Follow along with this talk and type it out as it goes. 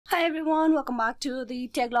Hi everyone, welcome back to the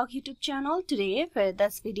Techlog YouTube channel. Today for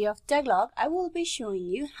this video of Techlog, I will be showing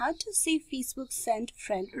you how to see Facebook sent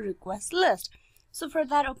friend request list. So for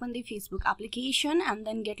that, open the Facebook application and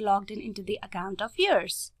then get logged in into the account of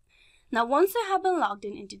yours. Now once you have been logged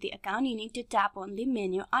in into the account, you need to tap on the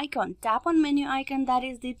menu icon. Tap on menu icon, that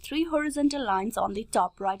is the three horizontal lines on the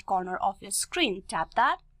top right corner of your screen. Tap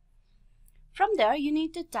that. From there, you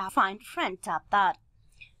need to tap find friend. Tap that.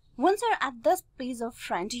 Once you're at this page of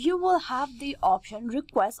friend, you will have the option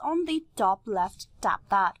request on the top left. Tap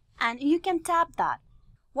that and you can tap that.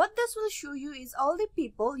 What this will show you is all the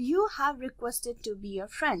people you have requested to be your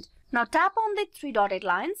friend. Now tap on the three dotted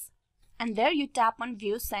lines and there you tap on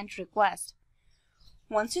view sent request.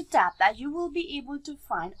 Once you tap that, you will be able to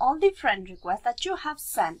find all the friend requests that you have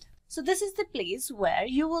sent. So this is the place where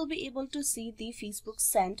you will be able to see the Facebook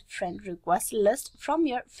sent friend request list from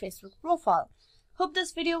your Facebook profile. Hope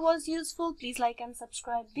this video was useful. Please like and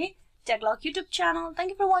subscribe the Techlog YouTube channel.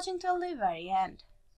 Thank you for watching till the very end.